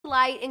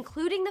light,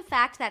 including the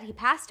fact that he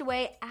passed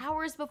away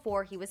hours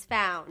before he was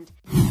found.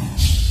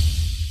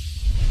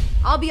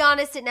 I'll be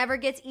honest, it never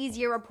gets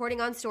easier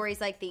reporting on stories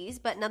like these,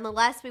 but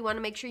nonetheless, we want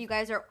to make sure you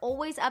guys are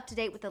always up to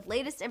date with the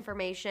latest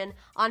information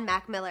on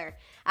Mac Miller.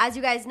 As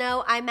you guys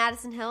know, I'm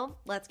Madison Hill.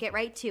 Let's get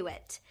right to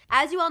it.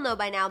 As you all know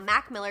by now,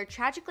 Mac Miller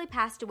tragically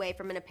passed away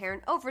from an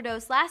apparent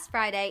overdose last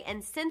Friday,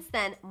 and since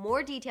then,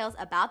 more details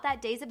about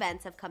that day's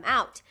events have come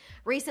out.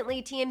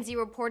 Recently, TMZ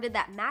reported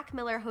that Mac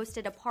Miller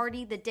hosted a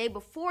party the day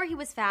before he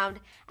was found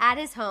at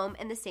his home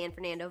in the San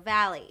Fernando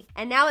Valley.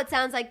 And now it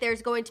sounds like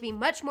there's going to be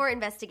much more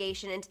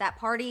investigation into that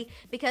party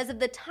because of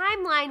the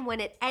timeline when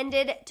it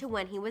ended to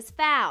when he was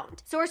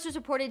found. Sources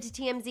reported to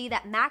TMZ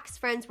that Mac's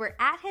friends were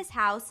at his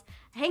house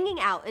hanging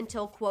out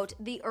until, quote,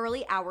 the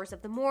early hours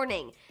of the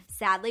morning.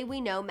 Sadly,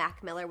 we know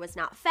Mac Miller was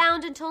not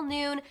found until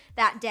noon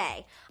that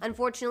day.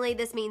 Unfortunately,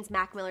 this means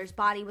Mac Miller's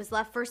body was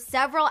left for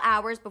several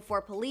hours before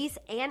police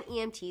and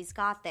EMTs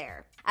got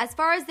there. As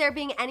far as there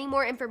being any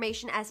more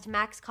information as to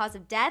Mac's cause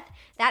of death,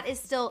 that is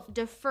still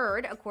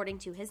deferred according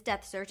to his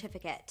death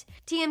certificate.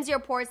 TMZ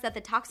reports that the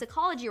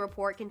toxicology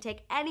report can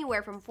take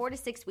anywhere from 4 to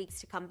 6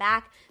 weeks to come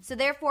back, so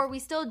therefore we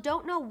still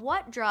don't know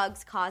what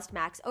drugs caused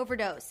Mac's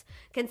overdose.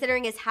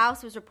 Considering his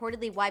house was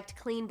reportedly wiped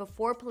clean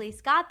before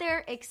police got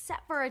there,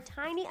 except for a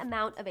tiny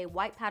amount of a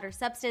white powder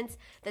substance,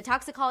 the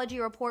toxicology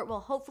report will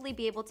hopefully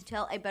be able to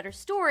tell a better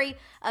story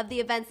of the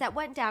events that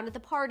went down at the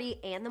party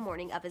and the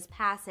morning of his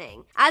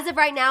passing. As of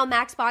right now,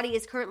 Mac's body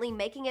is currently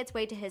making its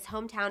way to his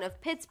hometown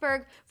of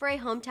Pittsburgh for a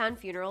hometown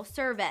funeral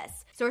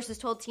service. Sources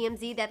told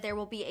TMZ that there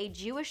will be a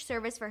Jewish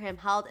service for him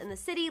held in the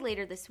city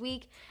later this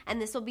week, and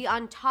this will be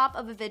on top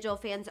of a vigil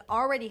fans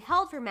already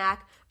held for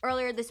Mac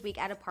earlier this week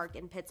at a park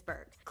in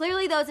Pittsburgh.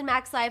 Clearly, those in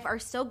Mac's life are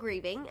still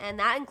grieving, and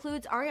that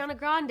includes Ariana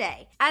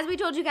Grande. As we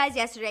told you guys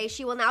yesterday,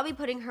 she will now be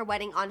putting her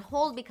wedding on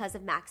hold because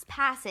of Mac's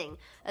passing.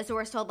 A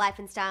source told Life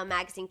and Style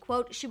magazine,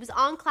 quote, she was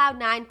on cloud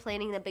 9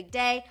 planning the big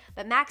day,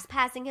 but Mac's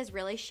passing has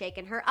really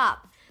shaken her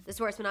up. The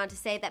source went on to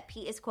say that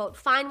Pete is, quote,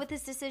 fine with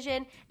his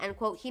decision, and,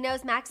 quote, he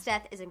knows Mac's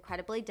death is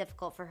incredibly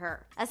difficult for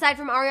her. Aside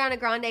from Ariana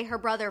Grande, her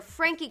brother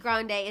Frankie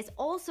Grande is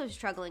also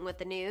struggling with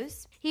the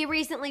news. He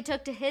recently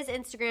took to his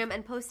Instagram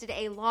and posted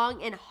a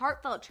long and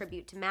heartfelt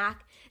tribute to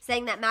Mac,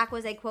 saying that Mac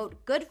was a,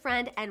 quote, good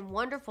friend and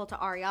wonderful to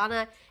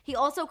Ariana. He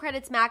also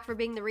credits Mac for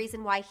being the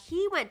reason why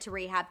he went to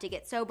rehab to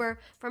get sober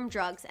from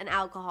drugs and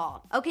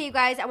alcohol. Okay, you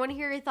guys, I want to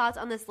hear your thoughts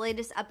on this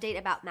latest update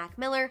about Mac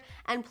Miller,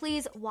 and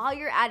please, while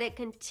you're at it,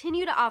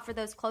 continue to offer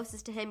those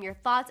closest to him your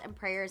thoughts and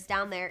prayers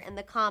down there in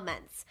the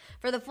comments.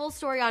 For the full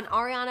story on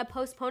Ariana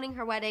postponing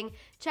her wedding,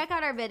 check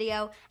out our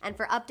video, and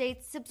for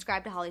updates,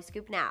 subscribe to Holly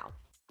Scoop now.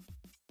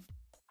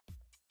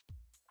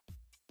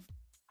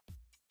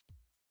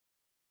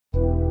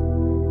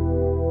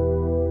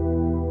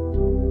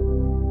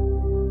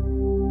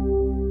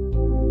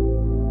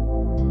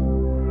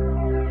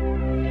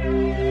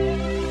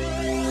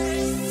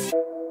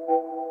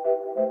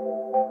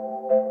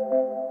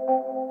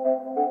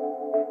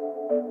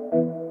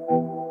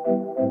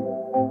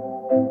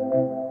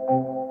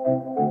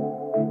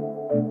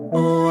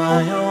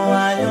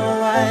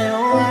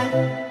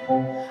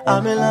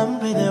 I'm in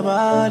love with your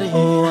body.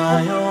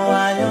 Why, oh,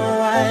 why, oh,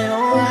 why,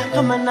 oh, why?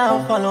 Come on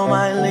now, follow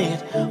my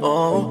lead.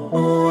 Oh,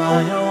 oh,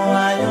 why, oh,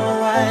 why, oh,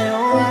 why,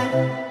 oh,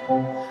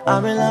 why?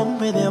 I'm in love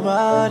with your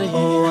body.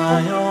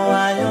 Why, oh,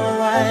 why, oh,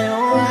 why,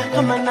 oh, why?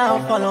 Come on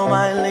now, follow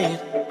my lead.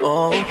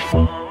 Oh,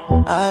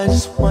 I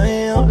just want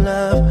your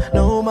love.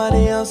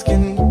 Nobody else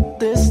can get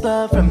this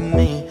love from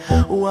me.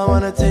 Oh, I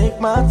wanna take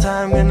my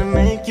time, gonna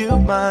make you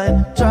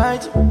mine. Try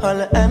to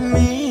holler at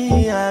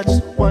me. I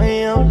just want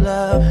your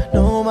love.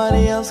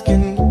 Nobody else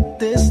can get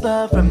this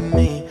love from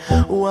me.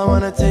 Oh, I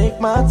wanna take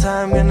my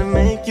time, gonna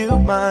make you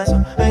mine.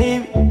 So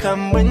baby,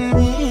 come with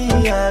me.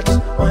 I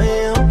just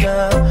want your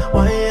love,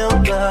 want your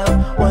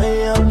love, want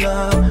your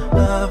love,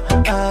 love.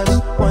 I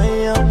just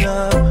want your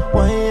love,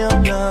 want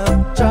your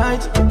love. Try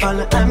to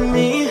holler at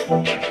me.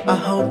 I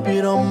hope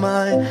you don't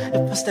mind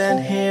if I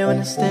stand here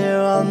and I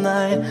stare all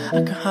night.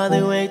 I can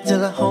hardly wait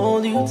till I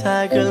hold you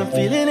tight, girl, I'm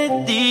feeling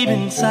it deep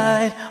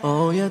inside.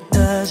 Oh, your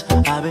touch,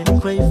 I've been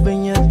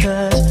craving your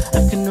touch.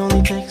 I can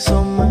only take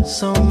so much,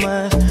 so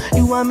much.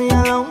 You want me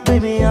alone,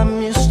 baby,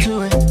 I'm used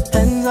to it.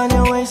 Hands on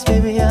your waist,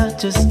 baby, I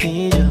just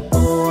need you.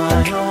 Oh,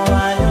 I, oh,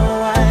 I,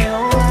 oh, I,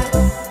 oh,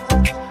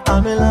 I.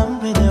 I'm in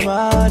love with your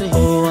body.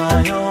 Oh,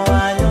 I, oh,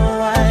 I,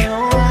 oh, I,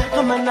 oh, I.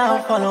 Come on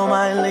now, follow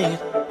my lead.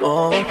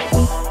 Oh,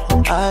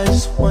 I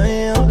just want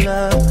your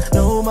love.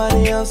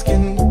 Nobody else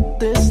can get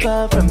this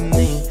love from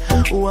me.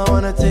 Oh, I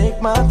wanna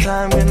take my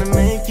time, gonna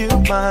make you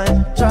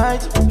mine. Try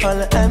to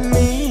holler at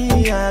me.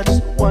 I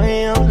just want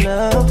your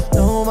love.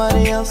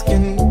 Nobody else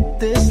can get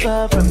this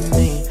love from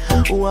me.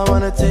 Oh, I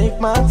wanna take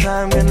my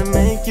time, gonna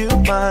make you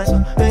mine.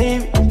 So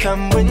baby,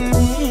 come with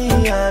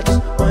me. I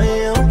just want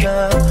your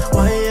love,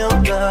 want your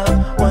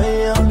love, want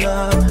your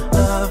love,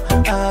 love.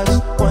 I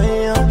just want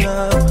your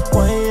love,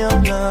 want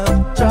your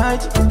love. Try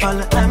to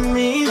holler at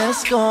me.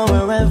 Let's go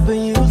wherever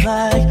you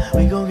like.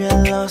 We gon'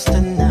 get lost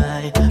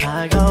tonight.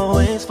 I got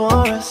ways for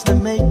us to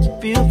make you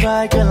feel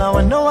right. Girl,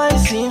 I know why you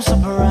seem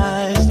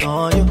surprised.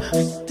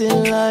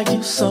 Acting like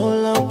you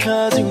solo,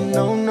 cause you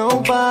know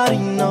nobody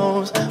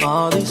knows.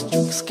 All these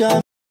drinks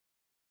got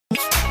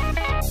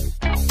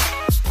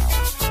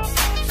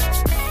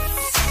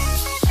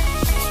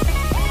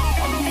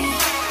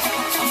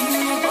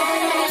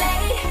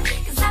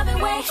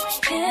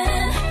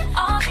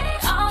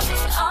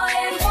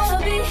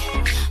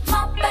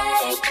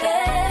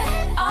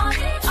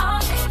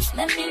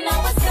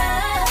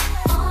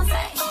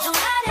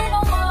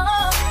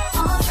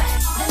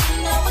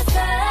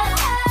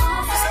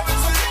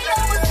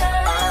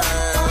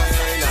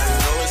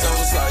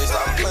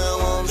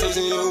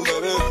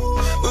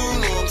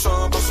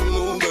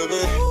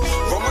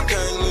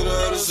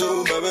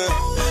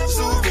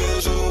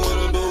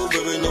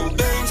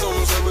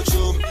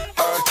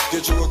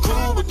get you a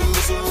crew with the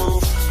missing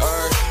roof.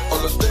 Alright, all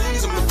the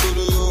things I'ma do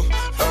to you.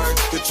 Alright,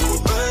 get you a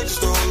bag,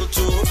 just on the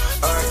two.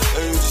 Alright,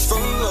 and you just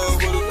fell in love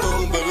with a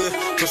boom, baby.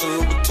 Push a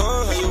little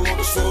baton, how you walk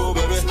the floor,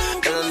 baby.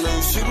 And I know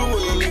you see the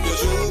way you look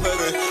at you,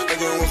 baby. I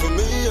get one for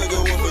me, I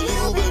get one for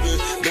you, baby.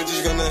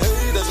 Bitches gonna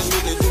hate, that's just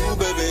what they do,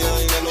 baby. I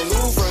ain't got no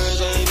new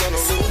friends, I ain't got no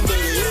room,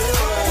 baby. Yeah.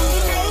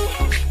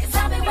 'Cause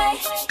I've been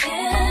waiting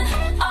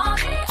all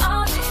day,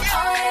 all day,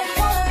 all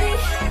day. Wanna be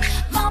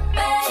my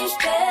baby.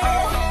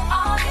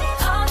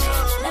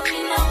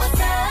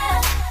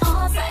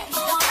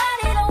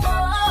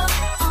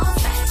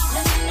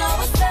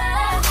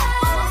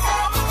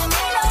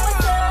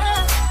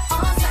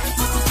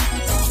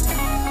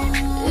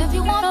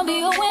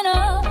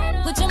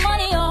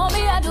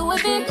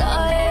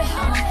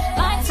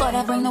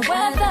 I bring the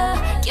weather,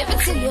 give it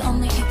to you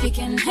only if you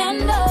can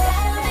handle.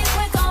 Be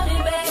quick on it,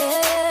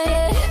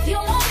 baby. If you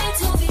want me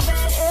to be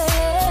better,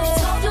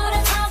 don't do the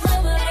time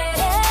limited.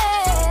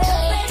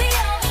 Baby,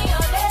 I'll be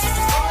your day.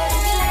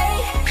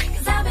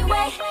 'Cause I've been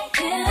waiting. I've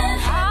been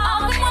waiting,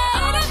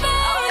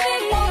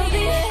 baby. Wanna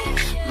be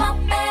my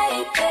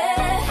baby.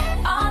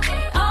 All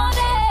day, all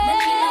day. Let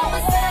me know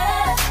what's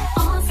up.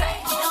 On say,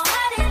 you don't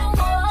hide it no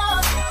more.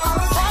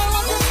 On say,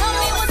 just tell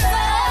me what's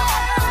up.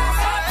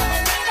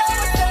 Let me know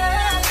what's up.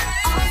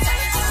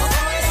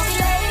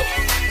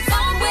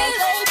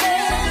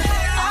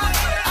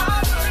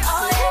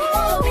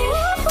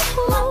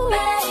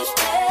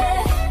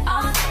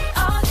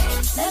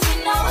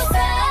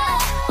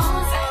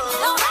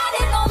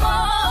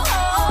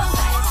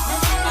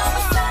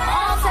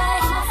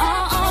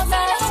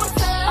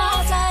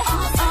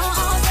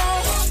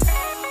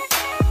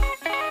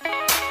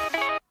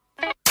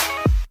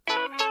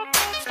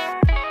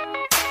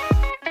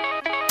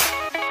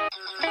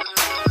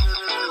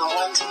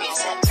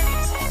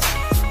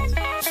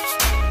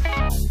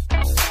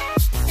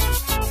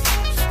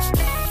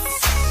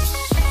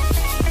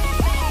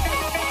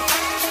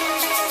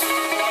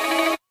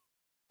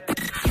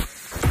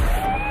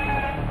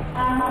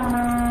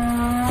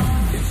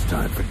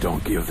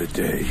 Donkey of the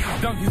Day.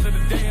 Donkeys of the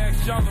Day,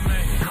 ask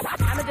Charlemagne.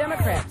 I'm a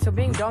Democrat, so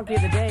being Donkey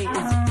of the Day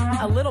is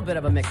a little bit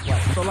of a mixed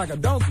blessing. So like a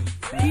donkey.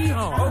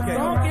 Hee-haw. Okay.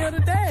 Donkey of the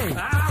Day.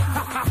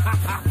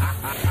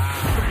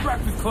 The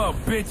Breakfast Club,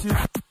 bitches.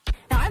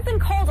 Now, I've been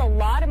called a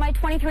lot in my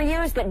 23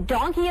 years, but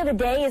Donkey of the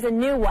Day is a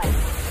new one.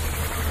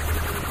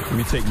 Let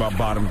me take my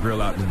bottom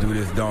grill out to do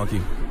this,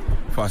 donkey.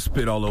 If I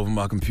spit all over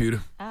my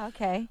computer. Oh,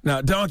 okay.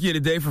 Now, Donkey of the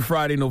Day for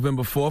Friday,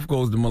 November 4th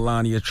goes to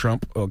Melania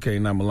Trump. Okay,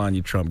 now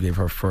Melania Trump gave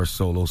her first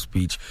solo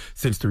speech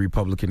since the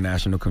Republican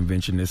National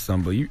Convention this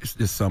summer.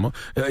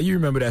 You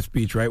remember that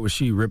speech, right, where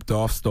she ripped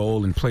off,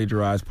 stole, and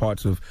plagiarized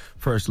parts of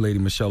First Lady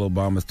Michelle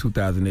Obama's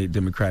 2008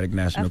 Democratic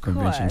National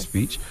Convention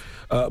speech.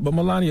 But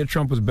Melania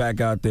Trump was back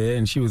out there,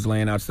 and she was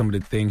laying out some of the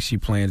things she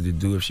plans to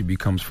do if she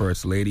becomes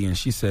First Lady. And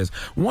she says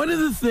one of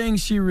the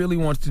things she really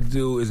wants to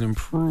do is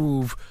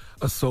improve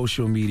a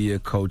social media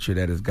culture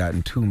that has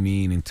gotten too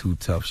mean and too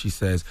tough. She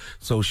says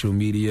social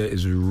media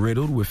is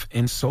riddled with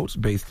insults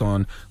based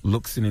on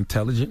looks and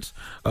intelligence.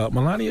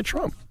 Melania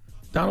Trump,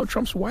 Donald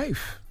Trump's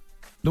wife,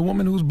 the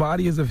woman whose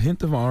body is a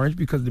hint of orange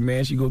because the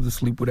man she goes to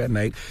sleep with at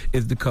night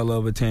is the color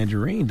of a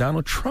tangerine.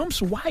 Donald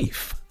Trump's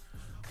wife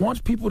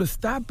wants people to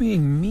stop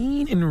being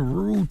mean and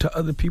rude to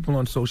other people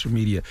on social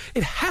media.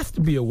 It has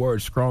to be a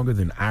word stronger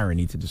than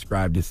irony to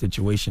describe this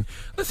situation.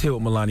 Let's hear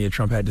what Melania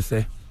Trump had to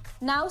say.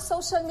 Now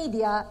social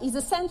media is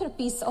a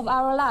centerpiece of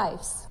our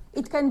lives.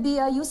 It can be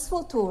a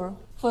useful tool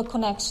for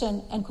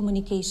connection and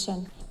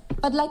communication.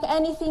 But like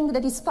anything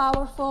that is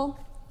powerful,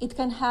 it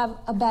can have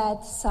a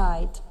bad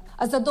side.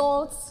 As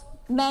adults,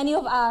 many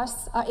of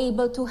us are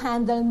able to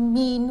handle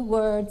mean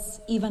words,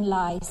 even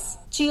lies.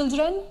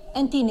 Children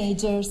and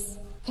teenagers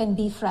can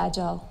be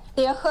fragile.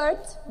 They are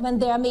hurt when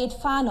they are made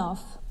fun of.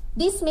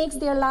 This makes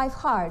their life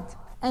hard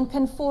and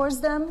can force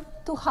them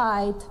to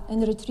hide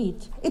and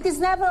retreat. It is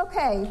never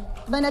okay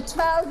when a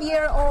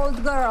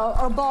 12-year-old girl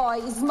or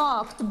boy is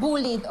mocked,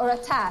 bullied, or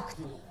attacked,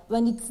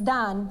 when it's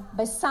done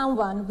by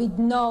someone with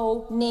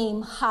no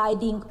name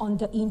hiding on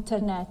the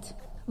internet.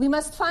 We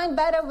must find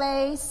better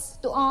ways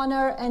to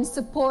honor and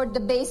support the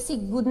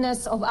basic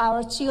goodness of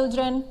our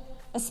children,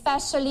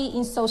 especially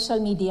in social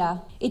media.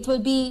 It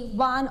will be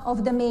one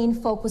of the main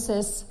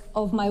focuses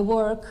of my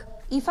work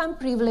if I'm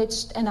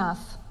privileged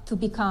enough to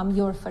become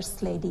your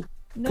First Lady.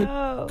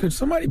 No. Could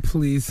somebody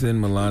please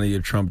send Melania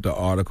Trump the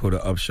article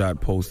the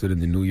Upshot posted in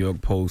the New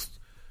York Post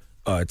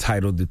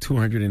titled The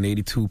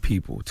 282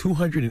 People.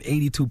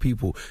 282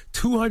 people.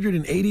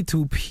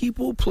 282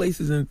 people,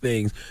 places, and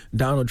things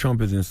Donald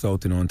Trump is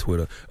insulting on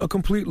Twitter. A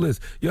complete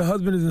list. Your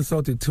husband has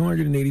insulted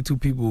 282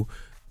 people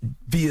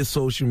via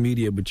social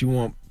media, but you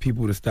want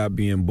people to stop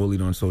being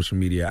bullied on social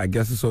media. I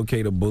guess it's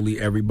okay to bully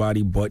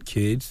everybody but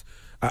kids.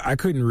 I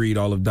couldn't read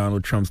all of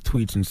Donald Trump's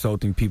tweets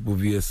insulting people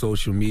via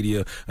social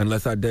media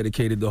unless I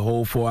dedicated the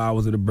whole 4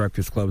 hours of the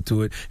Breakfast Club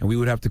to it, and we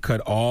would have to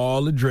cut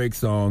all the Drake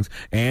songs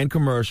and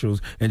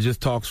commercials and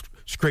just talk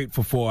straight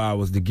for 4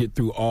 hours to get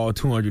through all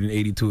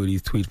 282 of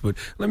these tweets. But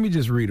let me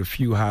just read a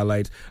few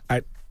highlights.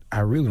 I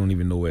really don't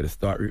even know where to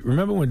start.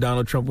 Remember when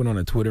Donald Trump went on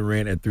a Twitter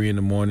rant at 3 in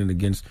the morning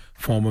against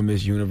former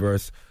Miss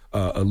Universe,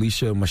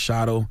 Alicia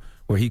Machado,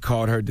 where he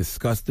called her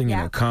disgusting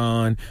and a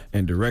con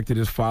and directed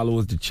his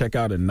followers to check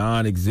out a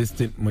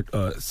non-existent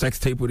sex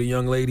tape with a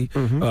young lady?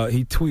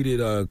 He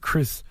tweeted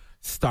Chris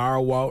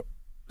Starwalt,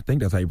 I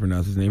think that's how you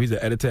pronounce his name. He's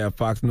the editor at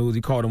Fox News.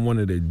 He called him one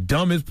of the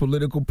dumbest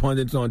political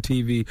pundits on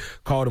TV,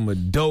 called him a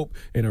dope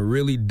and a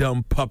really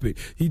dumb puppet.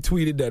 He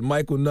tweeted that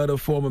Michael Nutter,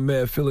 former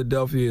mayor of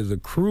Philadelphia, is a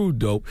crude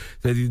dope,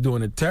 says he's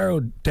doing a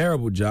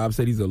terrible job,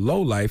 said he's a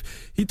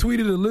lowlife. He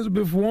tweeted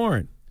Elizabeth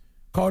Warren,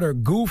 called her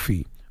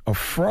goofy, a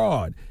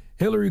fraud.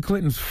 Hillary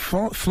Clinton's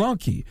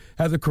flunky,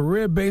 has a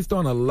career based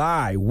on a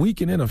lie,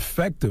 weak and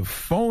ineffective,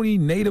 phony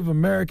Native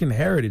American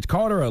heritage,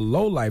 called her a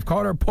lowlife,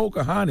 called her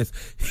Pocahontas.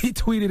 He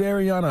tweeted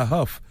Ariana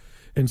Huff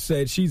and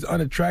said she's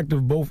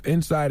unattractive both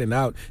inside and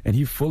out, and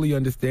he fully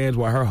understands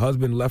why her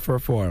husband left her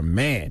for a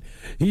man.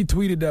 He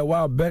tweeted that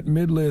while Bette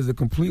Midler is a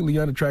completely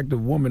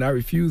unattractive woman, I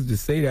refuse to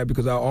say that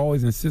because I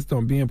always insist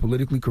on being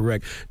politically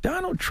correct.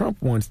 Donald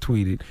Trump once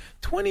tweeted,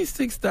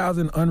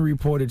 26,000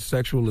 unreported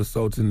sexual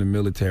assaults in the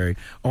military,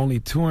 only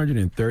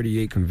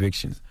 238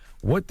 convictions.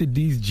 What did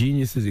these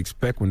geniuses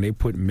expect when they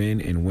put men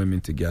and women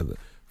together?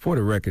 For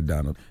the record,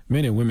 Donald,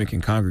 men and women can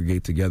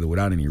congregate together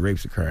without any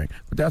rapes occurring.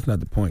 But that's not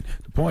the point.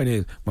 The point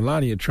is,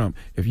 Melania Trump,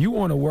 if you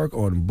want to work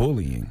on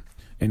bullying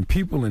and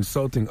people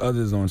insulting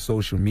others on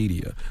social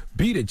media,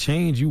 be the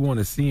change you want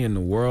to see in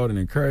the world and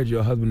encourage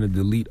your husband to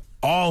delete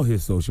all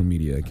his social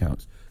media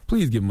accounts.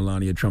 Please give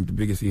Melania Trump the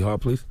biggest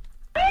heart, please.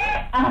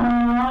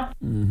 The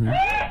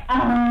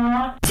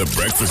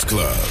Breakfast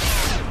Club.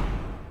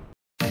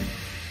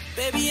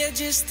 Baby, I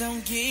just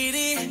don't get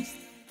it.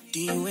 Do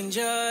you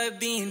enjoy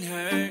being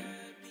hurt?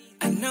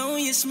 I know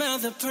you smell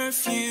the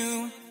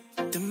perfume,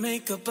 the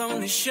makeup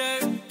on his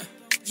shirt.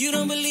 You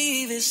don't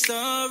believe his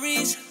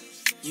stories.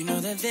 You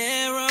know that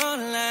they're all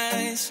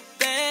lies.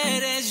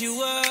 Bad as you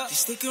are, you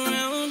stick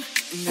around,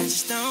 and I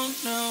just don't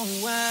know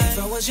why. If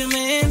I was your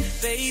man,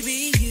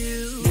 baby,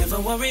 you never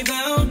worry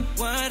about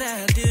what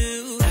I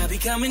do. I'll be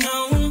coming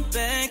home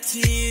back to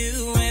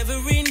you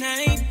every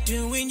night,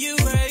 doing you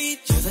right.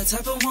 You're the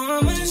type of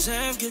woman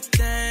deserve good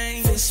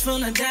things. Fist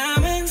full of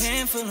diamonds,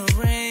 handful of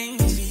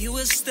rings. Baby, you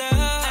a star.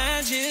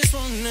 I just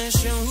wanna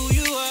show who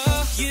you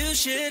are. You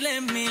should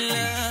let me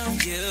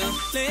love you.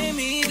 Let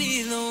me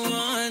be the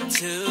one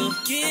to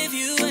give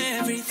you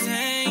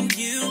everything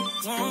you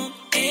want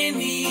and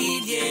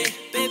need, yeah.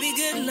 Baby,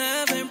 good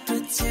love and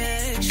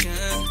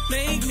protection.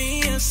 Make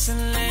me a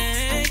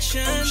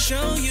selection.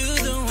 Show you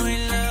the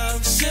way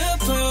love's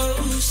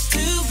supposed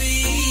to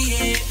be,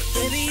 yeah.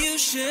 Baby, you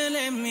should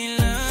let me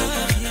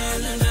love you,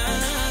 love you.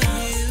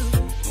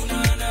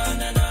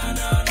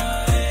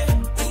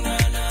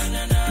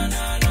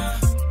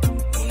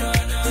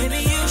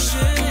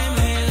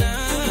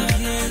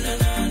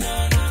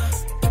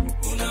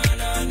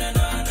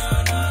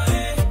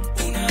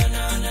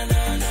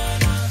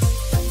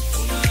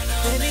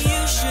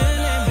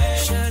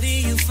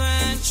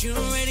 You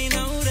already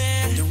know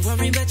that. Don't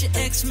worry about your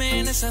ex,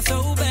 man, that's a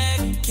throwback.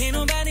 Can't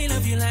nobody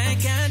love you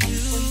like I do.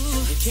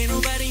 Can't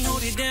nobody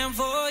hold it down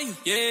for you.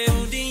 Yeah,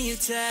 holding you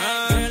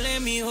tight. Girl,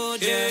 let me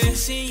hold you.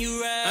 Kissing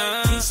you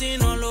right.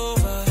 Kissing all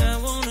over. I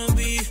wanna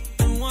be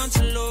the one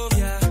to love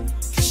ya.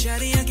 Cause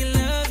shawty, I can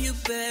love you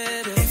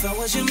better. If I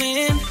was your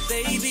man,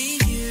 baby,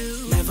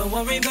 you never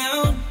worry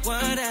about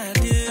what I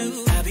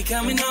do. I'll be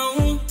coming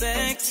home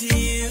back to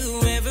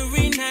you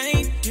every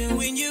night,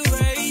 doing you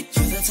right.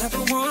 You're the type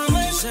of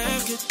woman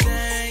deserve good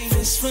things.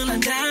 Fist full of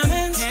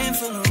diamonds,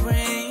 handful of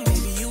rings.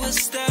 Baby, you a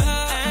star.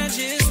 I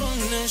just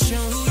wanna show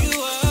who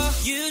you are.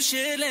 You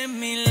should let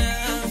me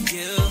love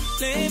you.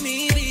 Let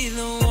me be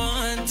the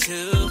one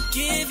to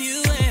give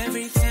you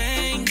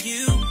everything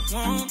you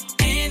want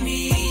and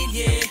need,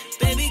 yeah.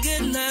 Baby,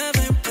 good love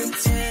and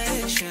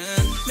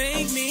protection.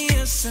 Make me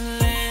a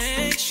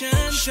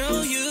selection.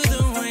 Show you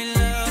the way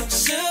love's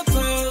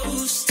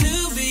supposed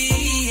to be,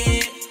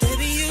 yeah.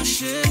 Baby, you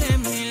should let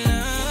me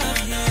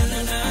love you,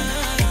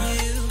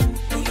 love you.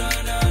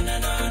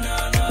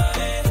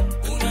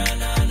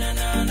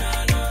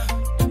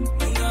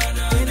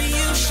 Baby,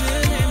 you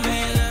should let me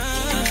love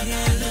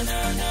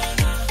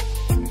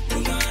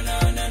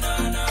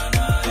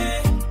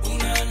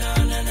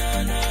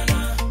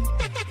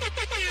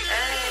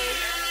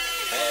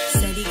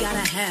Said he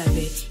gotta have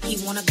it, he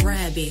wanna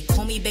grab it.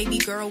 Call me baby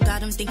girl,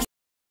 got him thinking